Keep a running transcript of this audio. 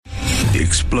the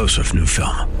explosive new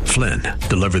film, Flynn,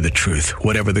 Deliver the Truth,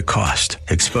 Whatever the Cost,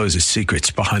 exposes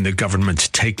secrets behind the government's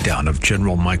takedown of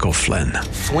General Michael Flynn.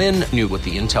 Flynn knew what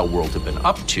the intel world had been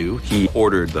up to. He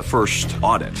ordered the first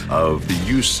audit of the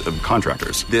use of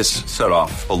contractors. This set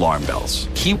off alarm bells.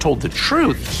 He told the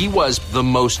truth. He was the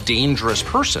most dangerous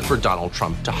person for Donald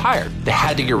Trump to hire. They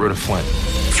had to get rid of Flynn.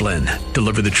 Flynn,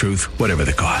 Deliver the Truth, Whatever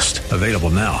the Cost. Available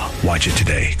now. Watch it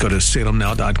today. Go to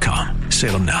salemnow.com.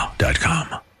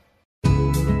 salemnow.com.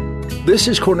 This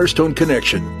is Cornerstone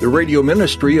Connection, the radio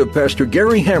ministry of Pastor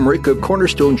Gary Hamrick of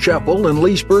Cornerstone Chapel in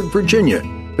Leesburg, Virginia.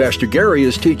 Pastor Gary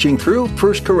is teaching through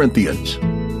 1 Corinthians. Real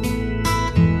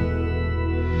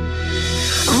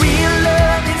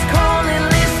love is calling,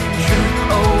 listen, truth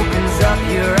opens up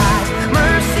your eyes.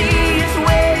 Mercy is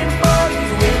waiting for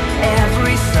you with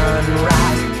every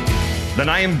sunrise. Then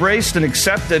I embraced and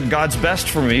accepted God's best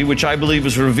for me, which I believe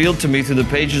was revealed to me through the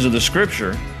pages of the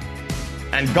Scripture.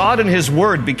 And God and His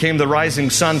Word became the rising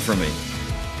sun for me.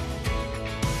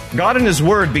 God and His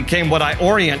Word became what I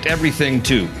orient everything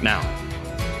to now.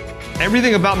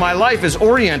 Everything about my life is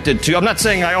oriented to. I'm not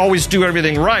saying I always do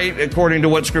everything right according to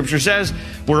what Scripture says.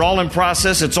 We're all in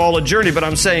process. It's all a journey. But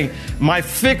I'm saying my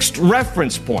fixed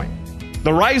reference point,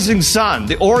 the rising sun,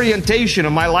 the orientation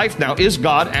of my life now is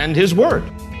God and His Word.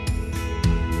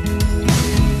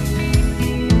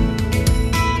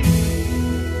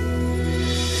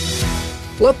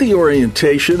 Let the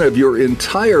orientation of your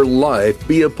entire life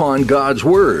be upon God's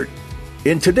Word.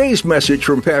 In today's message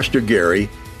from Pastor Gary,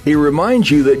 he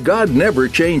reminds you that God never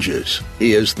changes.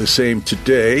 He is the same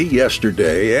today,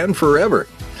 yesterday, and forever.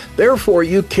 Therefore,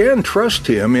 you can trust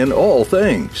Him in all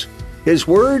things. His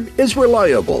Word is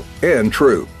reliable and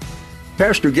true.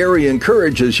 Pastor Gary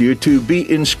encourages you to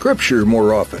be in Scripture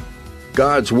more often.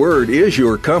 God's Word is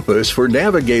your compass for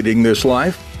navigating this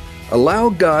life. Allow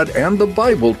God and the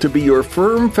Bible to be your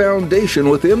firm foundation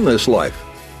within this life.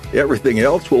 Everything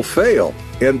else will fail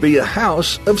and be a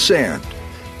house of sand.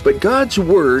 But God's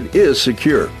Word is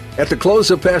secure. At the close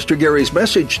of Pastor Gary's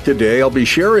message today, I'll be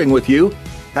sharing with you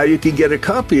how you can get a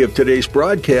copy of today's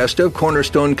broadcast of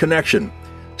Cornerstone Connection.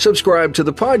 Subscribe to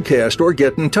the podcast or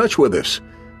get in touch with us.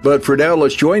 But for now,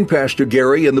 let's join Pastor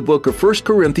Gary in the book of 1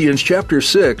 Corinthians chapter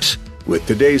 6 with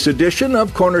today's edition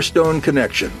of Cornerstone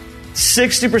Connection.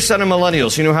 60% of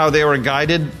millennials, you know how they were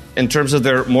guided in terms of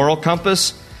their moral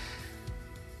compass?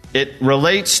 It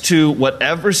relates to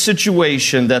whatever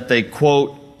situation that they,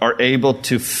 quote, are able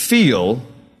to feel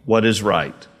what is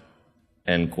right,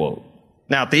 end quote.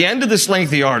 Now, at the end of this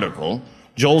lengthy article,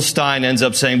 Joel Stein ends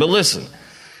up saying, but listen,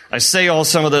 I say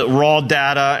some of the raw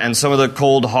data and some of the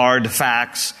cold, hard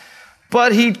facts,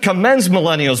 but he commends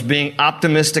millennials being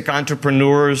optimistic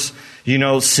entrepreneurs,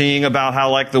 seeing about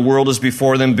how like the world is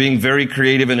before them, being very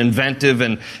creative and inventive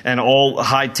and all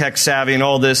high-tech savvy and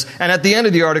all this. And at the end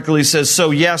of the article, he says,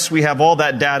 so yes, we have all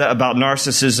that data about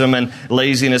narcissism and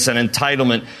laziness and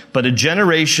entitlement, but a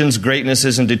generation's greatness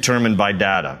isn't determined by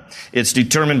data. It's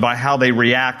determined by how they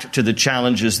react to the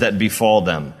challenges that befall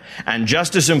them. And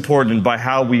just as important, by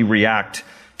how we react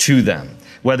to them.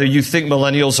 Whether you think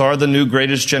millennials are the new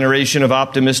greatest generation of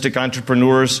optimistic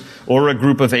entrepreneurs or a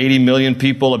group of 80 million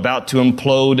people about to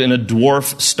implode in a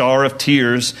dwarf star of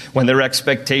tears when their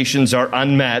expectations are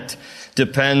unmet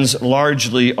depends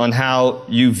largely on how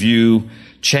you view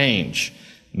change.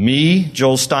 Me,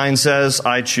 Joel Stein says,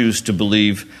 I choose to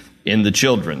believe in the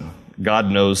children. God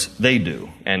knows they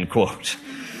do, end quote.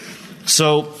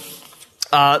 So,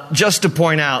 just to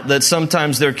point out that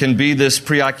sometimes there can be this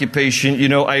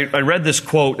preoccupation. I read this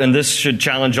quote, and this should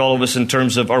challenge all of us in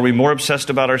terms of, are we more obsessed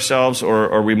about ourselves or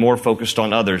are we more focused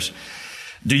on others?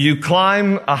 Do you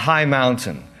climb a high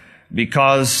mountain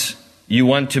because you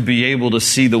want to be able to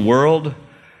see the world,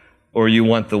 or you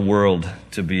want the world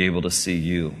to be able to see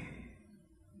you?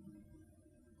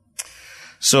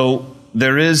 So,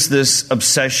 there is this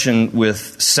obsession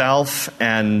with self,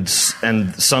 and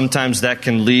sometimes that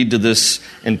can lead to this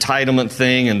entitlement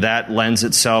thing, and that lends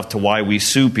itself to why we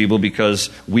sue people, because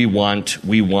we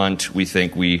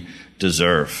think we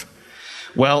deserve.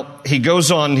 Well, he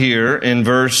goes on here in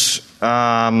verse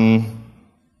 9,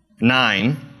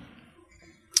 and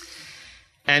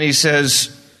he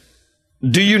says,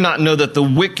 do you not know that the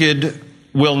wicked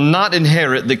will not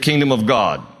inherit the kingdom of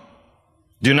God?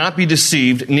 Do not be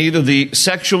deceived, neither the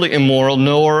sexually immoral,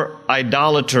 nor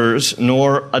idolaters,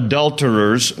 nor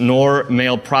adulterers, nor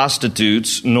male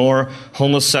prostitutes, nor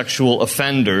homosexual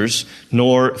offenders,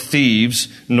 nor thieves,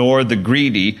 nor the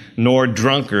greedy, nor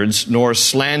drunkards, nor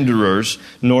slanderers,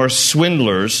 nor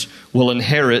swindlers will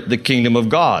inherit the kingdom of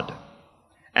God.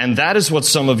 And that is what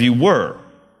some of you were.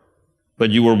 But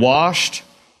you were washed,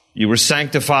 you were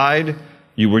sanctified,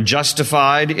 You were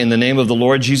justified in the name of the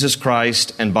Lord Jesus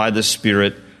Christ and by the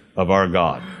Spirit of our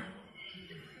God.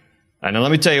 And now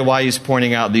let me tell you why he's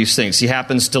pointing out these things. He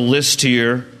happens to list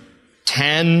here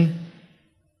 10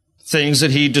 things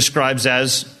that he describes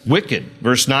as wicked.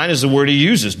 Verse 9 is the word he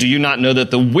uses. Do you not know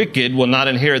that the wicked will not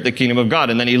inherit the kingdom of God?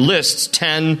 And then he lists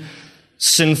 10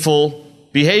 sinful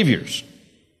behaviors.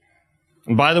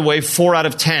 And by the way, 4 out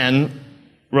of 10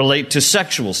 relate to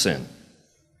sexual sin.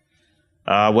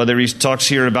 Whether he talks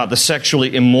here about the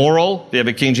sexually immoral, if you have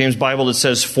a King James Bible that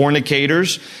says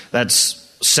fornicators, that's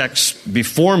sex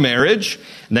before marriage.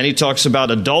 And then he talks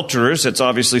about adulterers, that's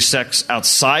obviously sex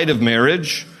outside of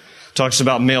marriage. Talks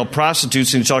about male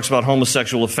prostitutes, and he talks about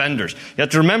homosexual offenders. You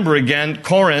have to remember again,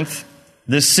 Corinth,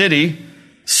 this city,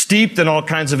 steeped in all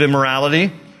kinds of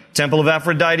immorality. Temple of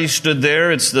Aphrodite stood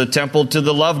there. It's the temple to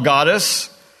the love goddess.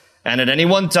 And at any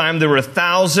one time, there were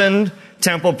 1,000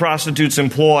 temple prostitutes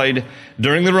employed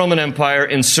during the Roman Empire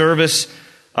in service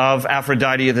of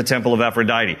Aphrodite at the Temple of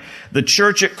Aphrodite. The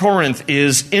church at Corinth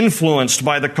is influenced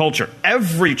by the culture.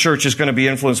 Every church is going to be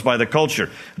influenced by the culture.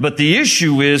 But the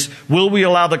issue is, will we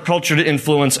allow the culture to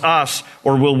influence us,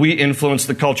 or will we influence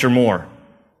the culture more?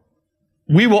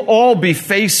 We will all be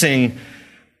facing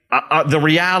the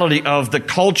reality of the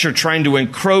culture trying to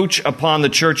encroach upon the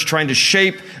church, trying to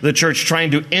shape the church,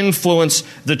 trying to influence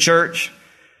the church.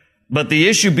 But the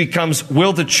issue becomes,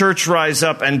 will the church rise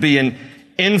up and be an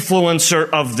influencer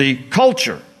of the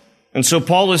culture? And so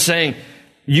Paul is saying,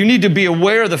 you need to be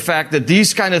aware of the fact that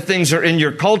these kind of things are in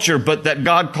your culture, but that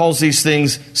God calls these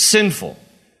things sinful.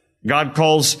 God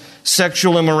calls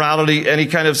sexual immorality, any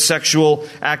kind of sexual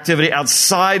activity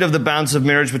outside of the bounds of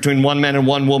marriage between one man and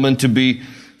one woman to be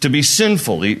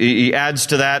sinful. He adds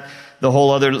to that the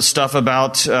whole other stuff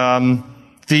about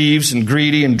thieves and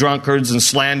greedy and drunkards and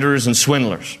slanderers and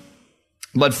swindlers.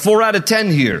 But 4 out of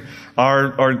 10 here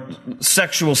are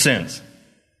sexual sins.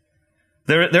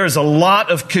 There is a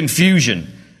lot of confusion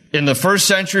in the first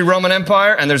century Roman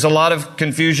Empire, and there's a lot of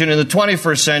confusion in the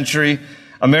 21st century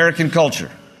American culture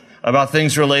about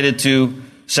things related to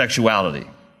sexuality.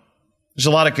 There's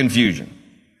a lot of confusion.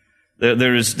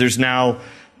 There's now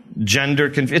gender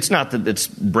confusion. It's not that it's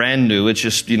brand new. It's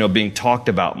just, being talked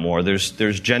about more. There's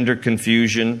gender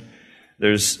confusion.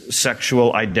 There's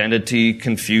sexual identity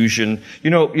confusion.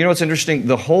 You know what's interesting?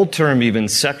 The whole term, even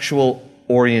sexual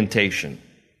orientation.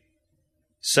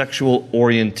 Sexual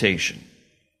orientation.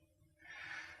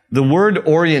 The word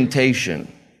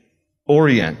orientation,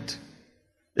 orient,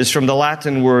 is from the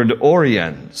Latin word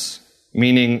oriens,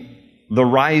 meaning the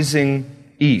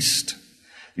rising east.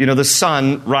 The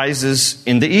sun rises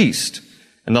in the east.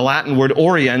 And the Latin word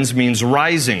oriens means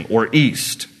rising or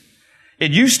east.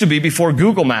 It used to be, before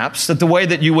Google Maps, that the way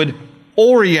that you would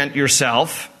orient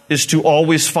yourself is to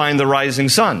always find the rising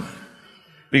sun.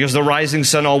 Because the rising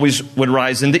sun always would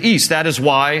rise in the east. That is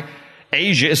why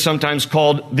Asia is sometimes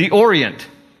called the Orient,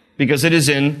 because it is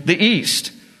in the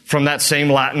east, from that same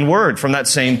Latin word, from that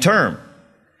same term.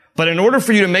 But in order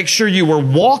for you to make sure you were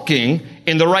walking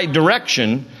in the right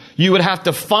direction, you would have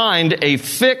to find a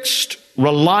fixed,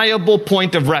 reliable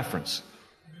point of reference.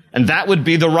 And that would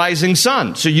be the rising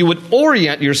sun. So you would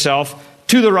orient yourself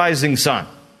to the rising sun.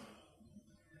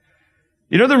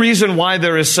 The reason why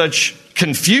there is such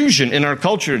confusion in our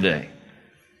culture today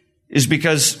is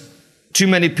because too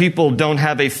many people don't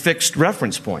have a fixed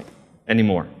reference point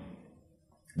anymore.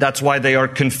 That's why they are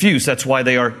confused. That's why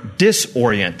they are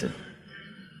disoriented.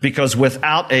 Because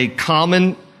without a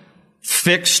common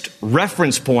fixed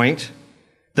reference point,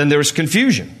 then there's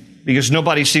confusion. Because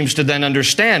nobody seems to then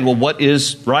understand, well, what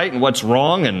is right and what's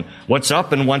wrong and what's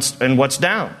up and what's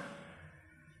down.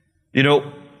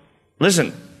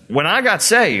 Listen, when I got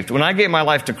saved, when I gave my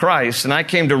life to Christ and I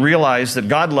came to realize that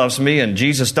God loves me and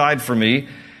Jesus died for me,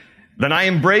 then I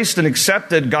embraced and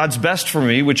accepted God's best for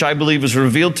me, which I believe is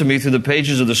revealed to me through the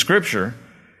pages of the Scripture.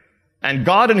 And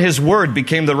God and His Word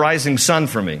became the rising sun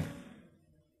for me.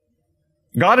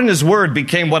 God and His Word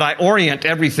became what I orient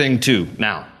everything to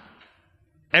now.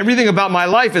 Everything about my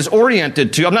life is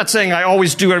oriented to. I'm not saying I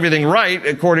always do everything right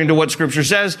according to what Scripture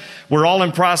says. We're all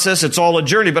in process. It's all a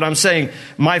journey. But I'm saying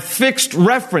my fixed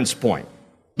reference point,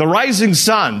 the rising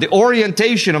sun, the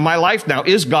orientation of my life now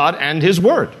is God and His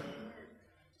Word.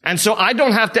 And so I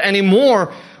don't have to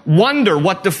anymore wonder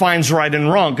what defines right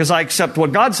and wrong, because I accept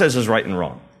what God says is right and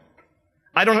wrong.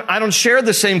 I don't share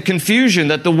the same confusion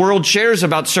that the world shares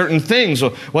about certain things.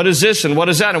 What is this and what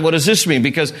is that and what does this mean?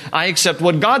 Because I accept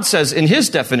what God says in His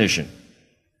definition.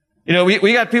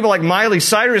 We got people like Miley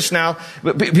Cyrus now.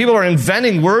 People are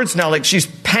inventing words now like she's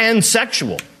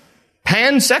pansexual.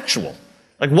 Pansexual.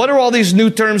 Like, what do all these new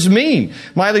terms mean?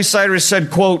 Miley Cyrus said,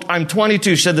 quote, I'm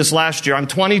 22, she said this last year, I'm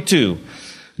 22,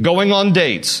 going on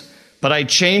dates, but I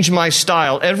change my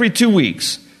style every 2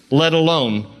 weeks, let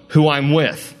alone who I'm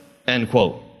with, end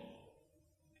quote.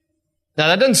 Now,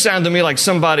 that doesn't sound to me like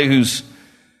somebody who's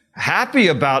happy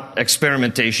about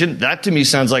experimentation. That to me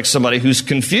sounds like somebody who's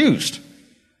confused.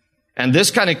 And this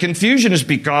kind of confusion is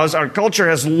because our culture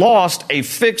has lost a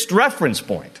fixed reference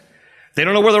point. They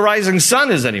don't know where the rising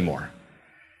sun is anymore.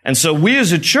 And so we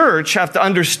as a church have to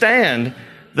understand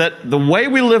that the way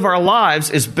we live our lives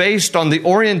is based on the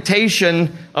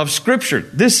orientation of Scripture.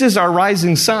 This is our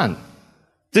rising sun.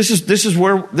 This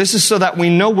is so that we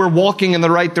know we're walking in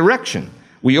the right direction.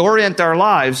 We orient our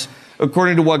lives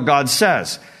according to what God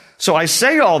says. So I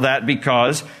say all that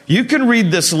because you can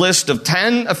read this list of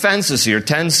 10 offenses here,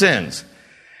 10 sins.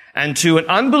 And to an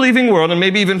unbelieving world, and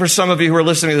maybe even for some of you who are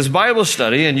listening to this Bible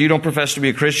study and you don't profess to be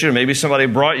a Christian, or maybe somebody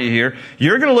brought you here,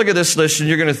 you're going to look at this list and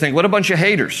you're going to think, what a bunch of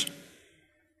haters.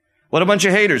 What a bunch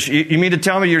of haters. You mean to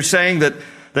tell me you're saying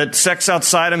that sex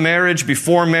outside of marriage,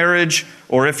 before marriage,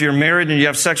 or if you're married and you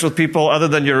have sex with people other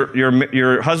than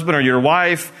your husband or your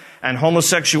wife, and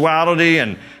homosexuality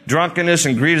and drunkenness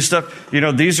and greed and stuff,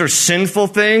 these are sinful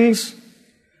things?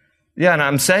 Yeah, and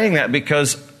I'm saying that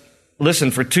because, listen,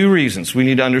 for 2 reasons we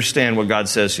need to understand what God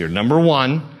says here. Number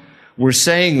one, we're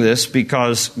saying this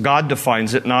because God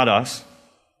defines it, not us.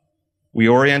 We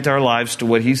orient our lives to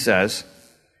what He says,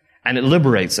 and it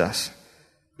liberates us.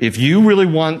 If you really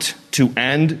want to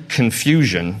end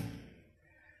confusion,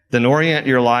 then orient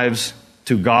your lives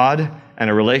to God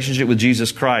and a relationship with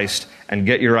Jesus Christ and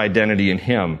get your identity in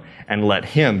Him and let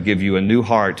Him give you a new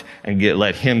heart and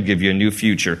let Him give you a new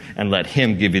future and let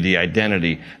Him give you the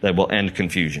identity that will end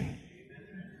confusion.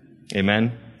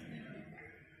 Amen?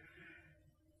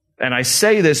 And I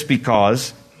say this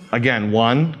because, again,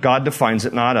 1, God defines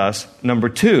it, not us. Number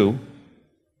 2,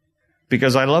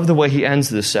 because I love the way He ends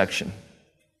this section.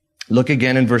 Look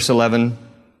again in verse 11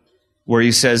 where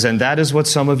He says, and that is what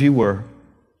some of you were.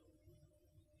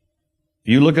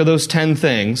 If you look at those 10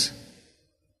 things,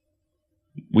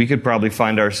 we could probably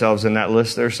find ourselves in that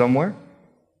list there somewhere.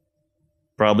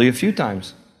 Probably a few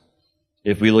times,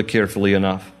 if we look carefully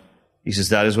enough. He says,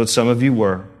 that is what some of you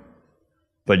were.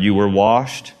 But you were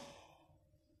washed.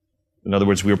 In other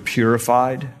words, we were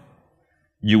purified.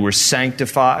 You were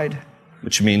sanctified,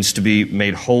 which means to be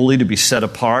made holy, to be set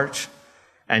apart.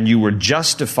 And you were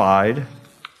justified.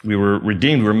 We were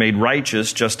redeemed, we were made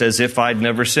righteous, just as if I'd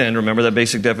never sinned. Remember that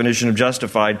basic definition of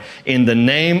justified. In the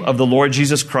name of the Lord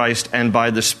Jesus Christ and by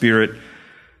the Spirit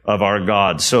of our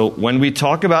God. So when we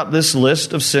talk about this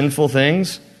list of sinful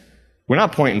things, we're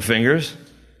not pointing fingers.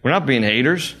 We're not being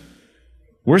haters.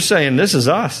 We're saying this is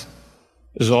us.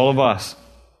 This is all of us.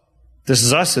 This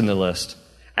is us in the list.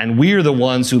 And we are the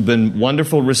ones who've been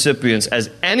wonderful recipients,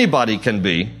 as anybody can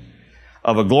be,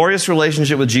 of a glorious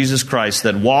relationship with Jesus Christ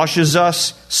that washes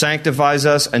us, sanctifies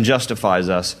us, and justifies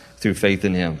us through faith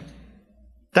in Him.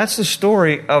 That's the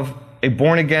story of a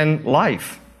born-again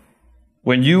life.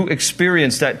 When you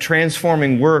experience that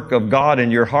transforming work of God in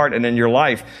your heart and in your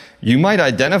life, you might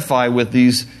identify with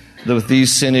these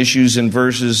sin issues in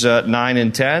verses 9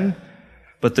 and 10.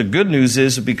 But the good news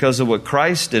is, because of what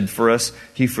Christ did for us,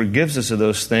 He forgives us of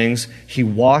those things. He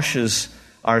washes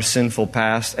our sinful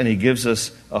past, and He gives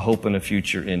us a hope and a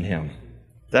future in Him.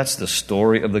 That's the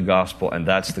story of the gospel, and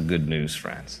that's the good news,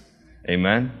 friends.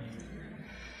 Amen?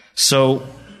 So,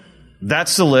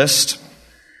 that's the list,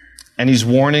 and He's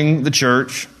warning the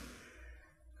church.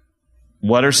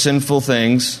 What are sinful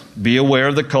things? Be aware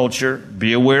of the culture.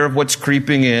 Be aware of what's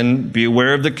creeping in. Be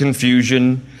aware of the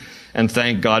confusion, and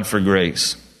thank God for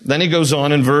grace. Then He goes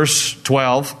on in verse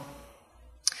 12,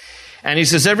 and He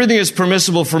says, everything is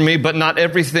permissible for me, but not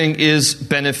everything is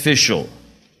beneficial.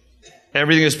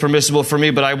 Everything is permissible for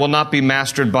me, but I will not be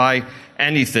mastered by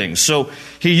anything. So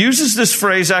He uses this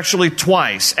phrase actually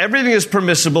twice. Everything is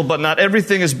permissible, but not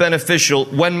everything is beneficial.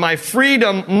 When my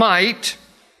freedom might,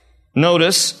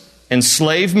 notice,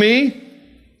 enslave me,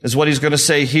 is what He's going to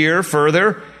say here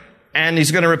further. And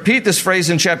He's going to repeat this phrase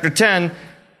in chapter 10,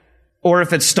 or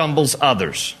if it stumbles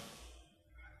others.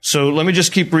 So let me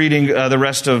just keep reading the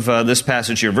rest of this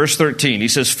passage here. Verse 13, He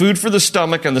says, food for the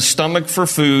stomach and the stomach for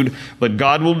food, but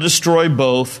God will destroy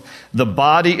both. The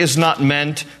body is not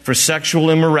meant for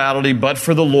sexual immorality, but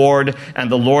for the Lord,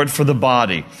 and the Lord for the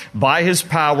body. By His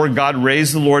power, God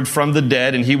raised the Lord from the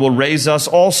dead, and He will raise us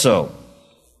also.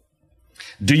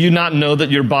 Do you not know that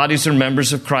your bodies are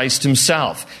members of Christ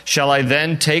himself? Shall I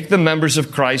then take the members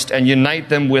of Christ and unite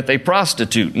them with a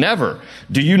prostitute? Never.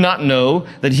 Do you not know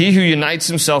that he who unites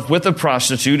himself with a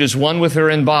prostitute is one with her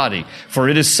in body? For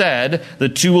it is said, the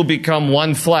two will become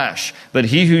one flesh. But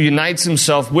he who unites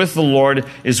himself with the Lord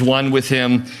is one with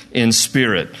him in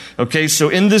spirit. Okay, so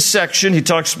in this section, he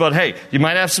talks about, hey, you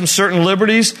might have some certain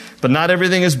liberties, but not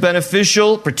everything is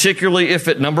beneficial, particularly if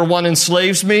it, number one,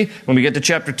 enslaves me. When we get to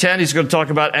chapter 10, he's going to talk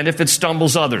about, and if it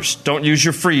stumbles others, don't use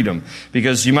your freedom.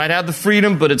 Because you might have the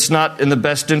freedom, but it's not in the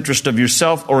best interest of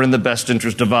yourself or in the best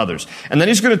interest of others. And then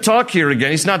he's going to talk here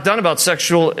again. He's not done about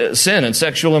sexual sin and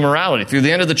sexual immorality. Through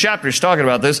the end of the chapter, he's talking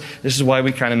about this. This is why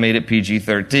we kind of made it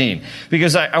PG-13.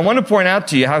 Because I want to point out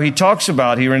to you how he talks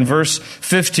about here in verse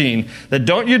 15, that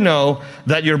don't you know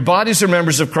that your bodies are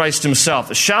members of Christ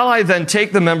himself? Shall I then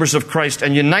take the members of Christ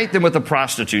and unite them with a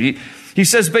prostitute? He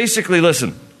says basically,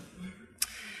 listen,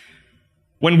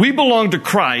 when we belong to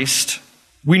Christ,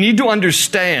 we need to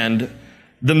understand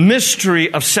the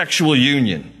mystery of sexual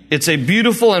union. It's a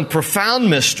beautiful and profound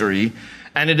mystery,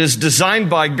 and it is designed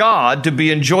by God to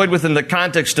be enjoyed within the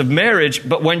context of marriage.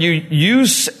 But when you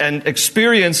use and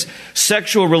experience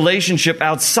sexual relationship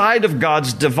outside of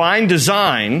God's divine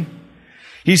design,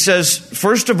 he says,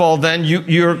 first of all, then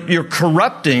you're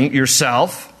corrupting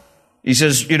yourself. He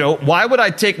says, why would I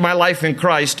take my life in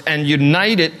Christ and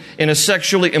unite it in a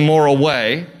sexually immoral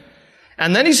way?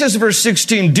 And then he says in verse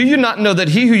 16, do you not know that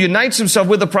he who unites himself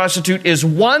with a prostitute is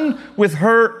one with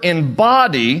her in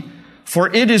body?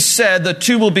 For it is said, the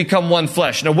two will become one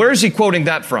flesh. Now, where is he quoting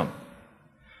that from?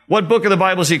 What book of the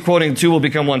Bible is he quoting, the two will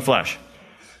become one flesh?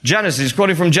 Genesis. He's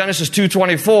quoting from Genesis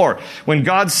 2:24, when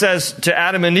God says to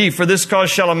Adam and Eve, for this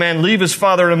cause shall a man leave his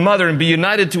father and mother and be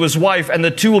united to his wife, and the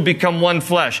two will become one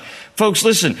flesh. Folks,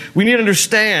 listen, we need to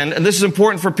understand, and this is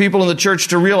important for people in the church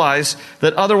to realize,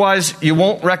 that otherwise you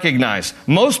won't recognize.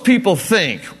 Most people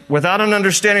think, without an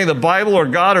understanding of the Bible or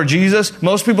God or Jesus,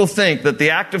 most people think that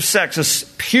the act of sex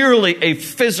is purely a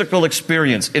physical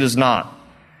experience. It is not.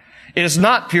 It is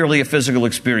not purely a physical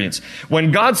experience.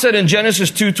 When God said in Genesis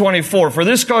 2:24, for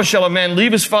this cause shall a man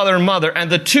leave his father and mother,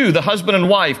 and the two, the husband and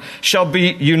wife, shall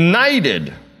be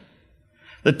united.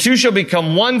 The two shall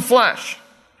become one flesh.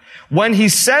 When he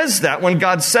says that, when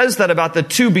God says that about the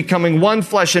two becoming one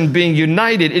flesh and being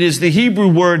united, it is the Hebrew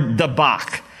word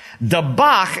dabach.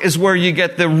 Dabach is where you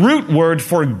get the root word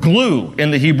for glue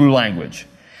in the Hebrew language.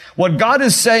 What God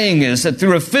is saying is that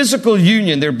through a physical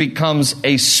union, there becomes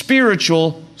a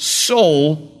spiritual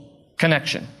soul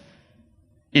connection.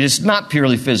 It is not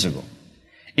purely physical.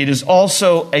 It is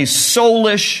also a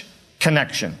soulish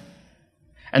connection.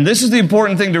 And this is the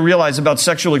important thing to realize about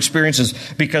sexual experiences,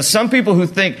 because some people who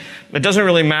think it doesn't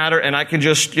really matter and I can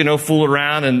just, fool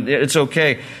around and it's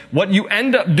okay. What you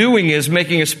end up doing is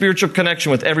making a spiritual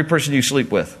connection with every person you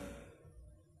sleep with.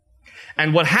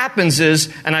 And what happens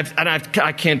is,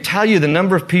 I can't tell you the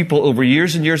number of people over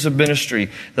years and years of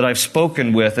ministry that I've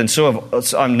spoken with, and so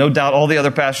have no doubt all the other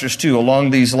pastors too,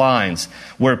 along these lines,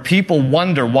 where people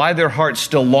wonder why their heart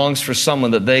still longs for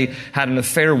someone that they had an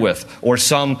affair with, or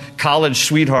some college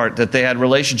sweetheart that they had a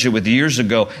relationship with years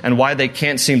ago, and why they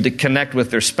can't seem to connect with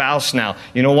their spouse now.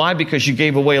 You know why? Because you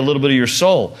gave away a little bit of your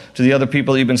soul to the other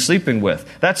people that you've been sleeping with.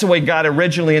 That's the way God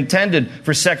originally intended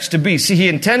for sex to be. See, He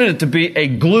intended it to be a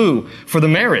glue for the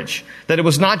marriage. That it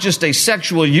was not just a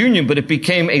sexual union, but it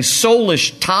became a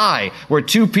soulish tie where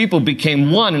two people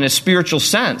became one in a spiritual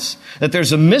sense. That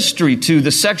there's a mystery to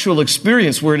the sexual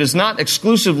experience where it is not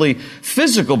exclusively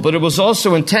physical, but it was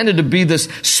also intended to be this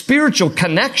spiritual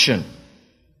connection.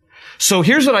 So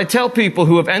here's what I tell people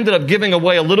who have ended up giving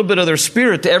away a little bit of their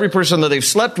spirit to every person that they've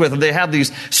slept with, and they have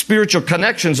these spiritual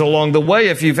connections along the way.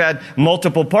 If you've had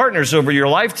multiple partners over your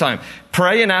lifetime,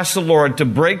 pray and ask the Lord to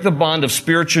break the bond of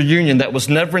spiritual union that was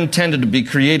never intended to be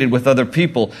created with other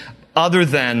people other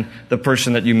than the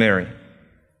person that you marry.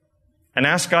 And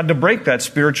ask God to break that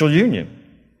spiritual union.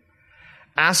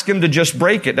 Ask Him to just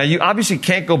break it. Now, you obviously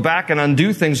can't go back and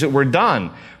undo things that were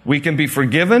done. We can be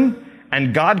forgiven,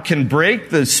 and God can break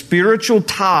the spiritual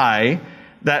tie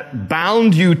that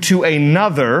bound you to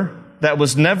another that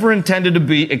was never intended to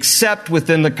be except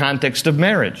within the context of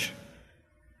marriage.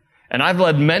 And I've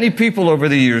led many people over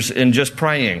the years in just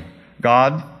praying,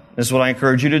 God, this is what I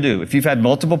encourage you to do. If you've had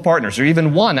multiple partners or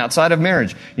even one outside of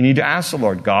marriage, you need to ask the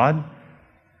Lord, God,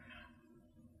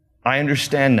 I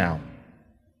understand now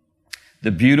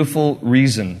the beautiful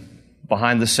reason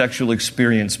behind the sexual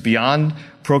experience beyond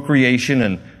procreation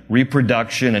and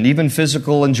reproduction, and even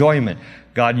physical enjoyment.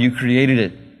 God, you created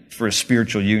it for a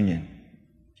spiritual union.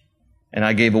 And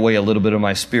I gave away a little bit of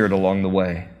my spirit along the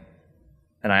way.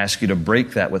 And I ask you to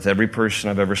break that with every person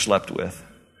I've ever slept with.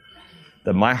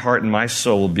 that my heart and my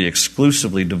soul will be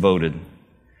exclusively devoted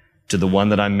to the one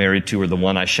that I'm married to or the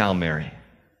one I shall marry.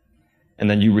 And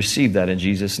then you receive that in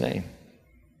Jesus' name.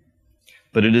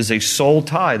 But it is a soul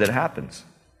tie that happens.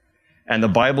 And the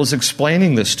Bible's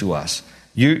explaining this to us.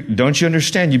 Don't you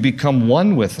understand? You become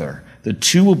one with her. The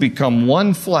two will become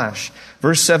one flesh.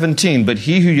 Verse 17, but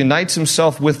he who unites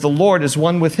himself with the Lord is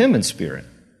one with him in spirit.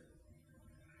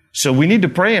 So we need to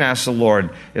pray and ask the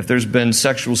Lord if there's been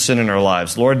sexual sin in our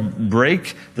lives. Lord,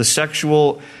 break the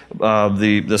sexual,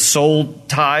 the soul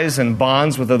ties and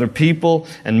bonds with other people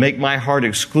and make my heart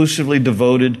exclusively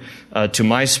devoted to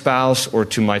my spouse or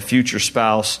to my future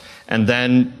spouse. And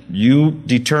then you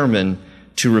determine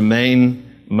to remain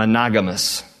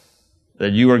monogamous,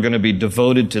 that you are going to be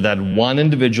devoted to that one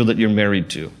individual that you're married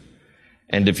to.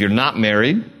 And if you're not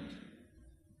married,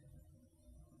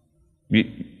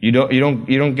 you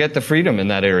don't get the freedom in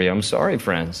that area. I'm sorry,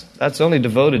 friends. That's only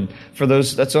devoted for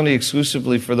those, that's only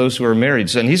exclusively for those who are married.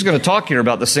 So, and he's going to talk here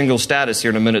about the single status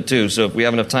here in a minute too. So if we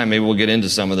have enough time, maybe we'll get into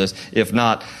some of this. If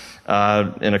not,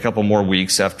 in a couple more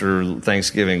weeks after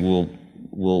Thanksgiving,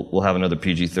 we'll have another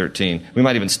PG-13. We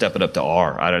might even step it up to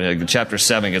R. I don't know. Chapter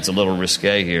 7 gets a little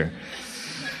risque here.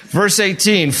 Verse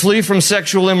 18, flee from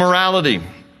sexual immorality.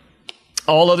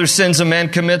 All other sins a man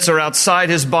commits are outside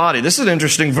his body. This is an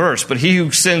interesting verse, but he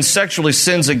who sins sexually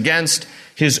sins against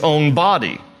his own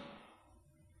body.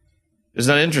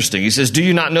 Isn't that interesting? He says, do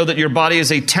you not know that your body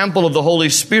is a temple of the Holy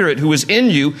Spirit who is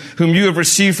in you, whom you have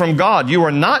received from God? You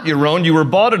are not your own. You were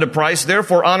bought at a price.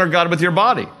 Therefore, honor God with your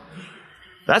body.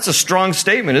 That's a strong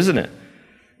statement, isn't it?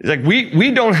 It's like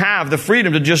we don't have the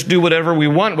freedom to just do whatever we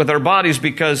want with our bodies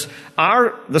because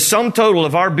the sum total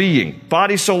of our being,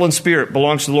 body, soul, and spirit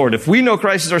belongs to the Lord. If we know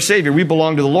Christ is our Savior, we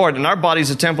belong to the Lord, and our body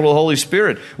is a temple of the Holy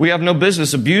Spirit. We have no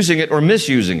business abusing it or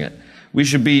misusing it. We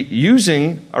should be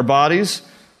using our bodies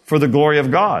for the glory of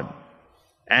God.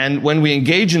 And when we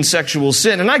engage in sexual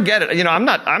sin, and I get it, I'm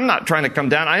not trying to come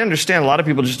down. I understand a lot of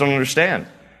people just don't understand.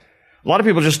 A lot of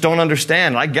people just don't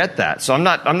understand. I get that. So I'm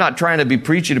not trying to be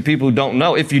preachy to people who don't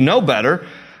know. If you know better,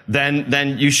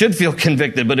 then you should feel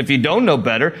convicted. But if you don't know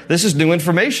better, this is new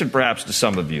information perhaps to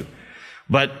some of you.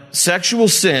 But sexual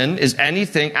sin is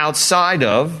anything outside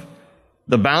of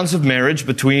the bounds of marriage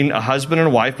between a husband and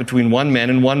a wife, between one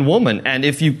man and one woman. And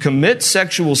if you commit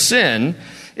sexual sin,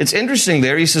 it's interesting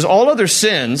there. He says all other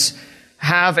sins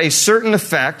have a certain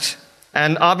effect.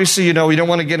 And obviously, we don't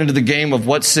want to get into the game of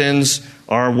what sins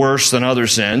are worse than other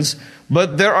sins.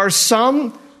 But there are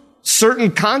some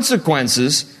certain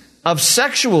consequences of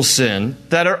sexual sin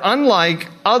that are unlike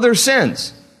other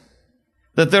sins.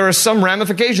 That there are some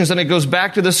ramifications, and it goes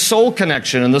back to the soul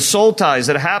connection and the soul ties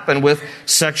that happen with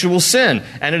sexual sin.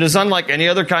 And it is unlike any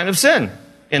other kind of sin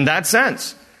in that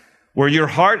sense, where your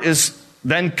heart is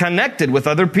then connected with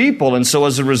other people. And so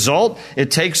as a result,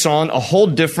 it takes on a whole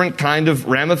different kind of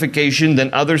ramification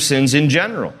than other sins in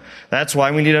general. That's why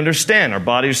we need to understand our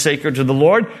body is sacred to the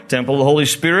Lord, temple of the Holy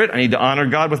Spirit. I need to honor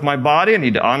God with my body. I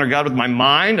need to honor God with my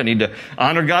mind. I need to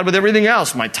honor God with everything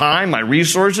else, my time, my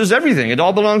resources, everything. It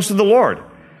all belongs to the Lord.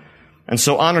 And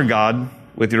so honor God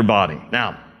with your body.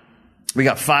 Now, we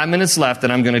got 5 minutes left,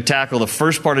 and I'm going to tackle the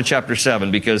first part of chapter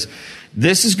 7 because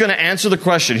this is going to answer the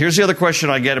question. Here's the other question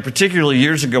I get, particularly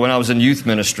years ago when I was in youth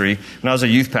ministry, when I was a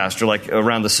youth pastor, like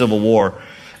around the Civil War.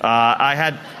 I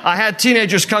had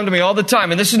teenagers come to me all the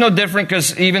time, and this is no different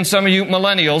because even some of you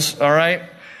millennials, all right?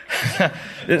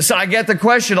 So I get the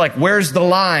question like, where's the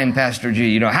line, Pastor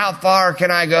G? How far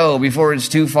can I go before it's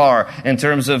too far in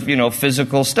terms of,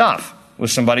 physical stuff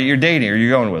with somebody you're dating or you're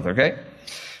going with, okay?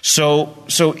 So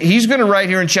he's going to write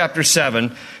here in chapter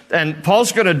 7, and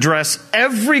Paul's going to address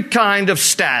every kind of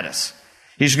status.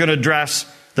 He's going to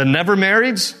address the never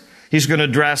marrieds. He's going to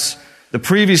address the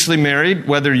previously married,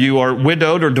 whether you are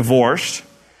widowed or divorced.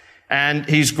 And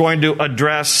he's going to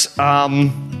address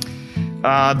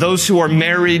those who are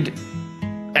married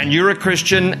and you're a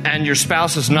Christian and your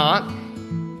spouse is not.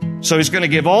 So he's going to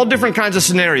give all different kinds of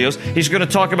scenarios. He's going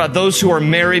to talk about those who are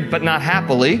married but not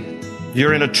happily.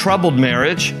 You're in a troubled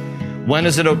marriage. When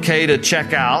is it okay to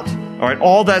check out? All right,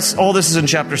 all this is in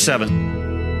chapter 7. Jump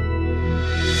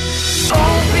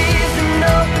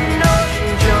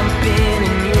in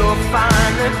and you'll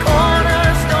find the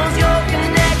cornerstones, your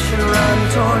connection,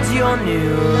 run towards your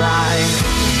new life.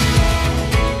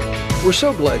 We're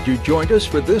so glad you joined us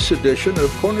for this edition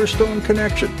of Cornerstone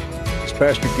Connection, as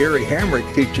Pastor Gary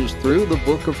Hamrick teaches through the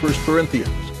book of 1 Corinthians.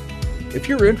 If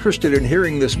you're interested in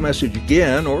hearing this message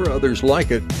again or others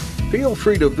like it, feel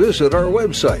free to visit our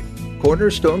website,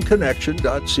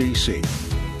 cornerstoneconnection.cc.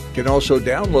 You can also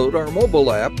download our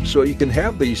mobile app so you can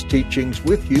have these teachings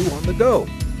with you on the go.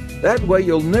 That way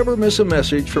you'll never miss a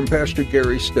message from Pastor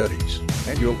Gary's studies,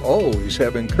 and you'll always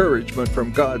have encouragement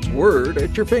from God's Word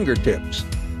at your fingertips.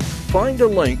 Find a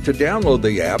link to download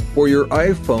the app for your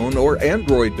iPhone or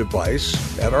Android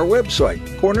device at our website,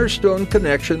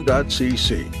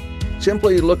 cornerstoneconnection.cc.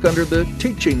 Simply look under the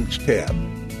Teachings tab.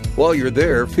 While you're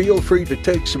there, feel free to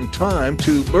take some time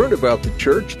to learn about the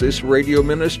church this radio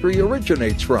ministry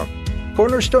originates from,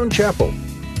 Cornerstone Chapel.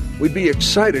 We'd be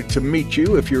excited to meet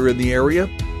you if you're in the area.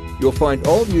 You'll find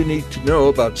all you need to know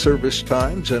about service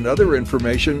times and other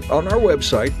information on our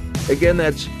website. Again,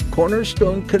 that's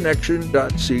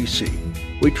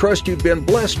cornerstoneconnection.cc. We trust you've been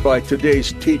blessed by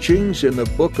today's teachings in the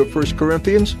book of 1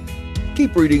 Corinthians.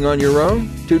 Keep reading on your own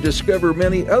to discover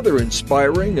many other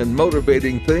inspiring and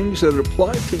motivating things that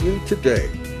apply to you today.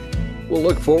 We'll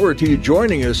look forward to you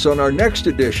joining us on our next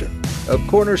edition of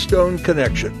Cornerstone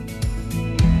Connection.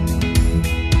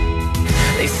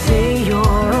 They say you're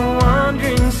a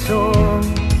wandering soul,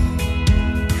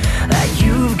 that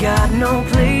you've got no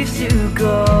place to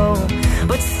go,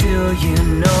 but still you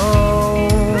know,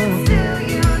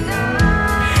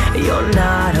 you're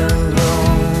not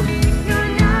alone.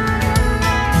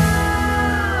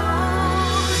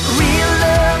 Real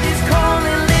love is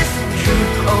calling, listen,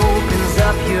 truth opens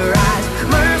up your eyes.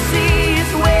 Mercy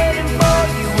is waiting for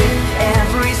you with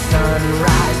every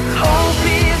sunrise. Hope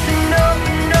is an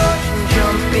open ocean,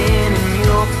 jump in and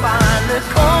you'll find the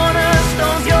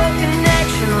cornerstones, your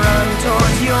connection, run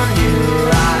towards your new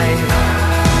life.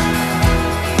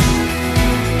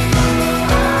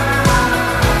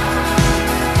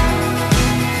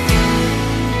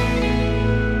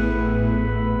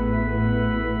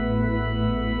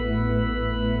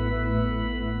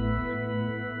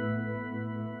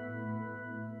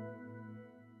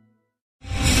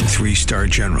 Three-star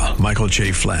General Michael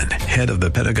J. Flynn, head of the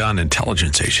Pentagon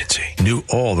Intelligence Agency, knew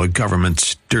all the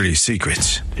government's dirty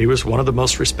secrets. He was one of the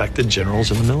most respected generals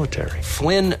in the military.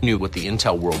 Flynn knew what the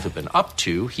intel world had been up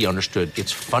to. He understood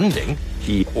its funding.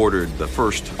 He ordered the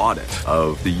first audit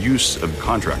of the use of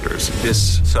contractors.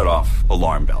 This set off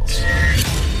alarm bells.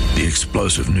 The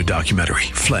explosive new documentary,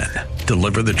 Flynn,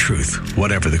 Deliver the Truth,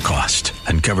 Whatever the Cost,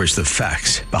 uncovers the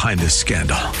facts behind this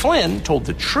scandal. Flynn told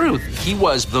the truth. He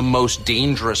was the most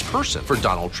dangerous person for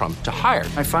Donald Trump to hire.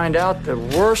 I find out the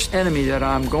worst enemy that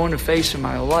I'm going to face in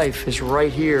my life is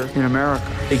right here in America.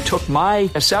 They took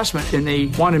my assessment and they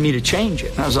wanted me to change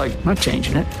it. And I was like, I'm not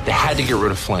changing it. They had to get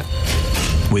rid of Flynn.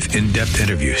 With in-depth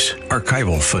interviews,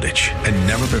 archival footage, and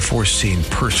never-before-seen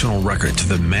personal records of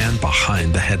the man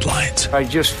behind the headlines. I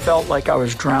just felt like I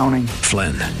was drowning.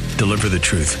 Flynn, Deliver the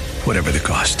Truth, Whatever the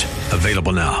Cost.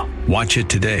 Available now. Watch it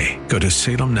today. Go to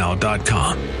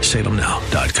salemnow.com.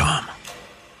 salemnow.com.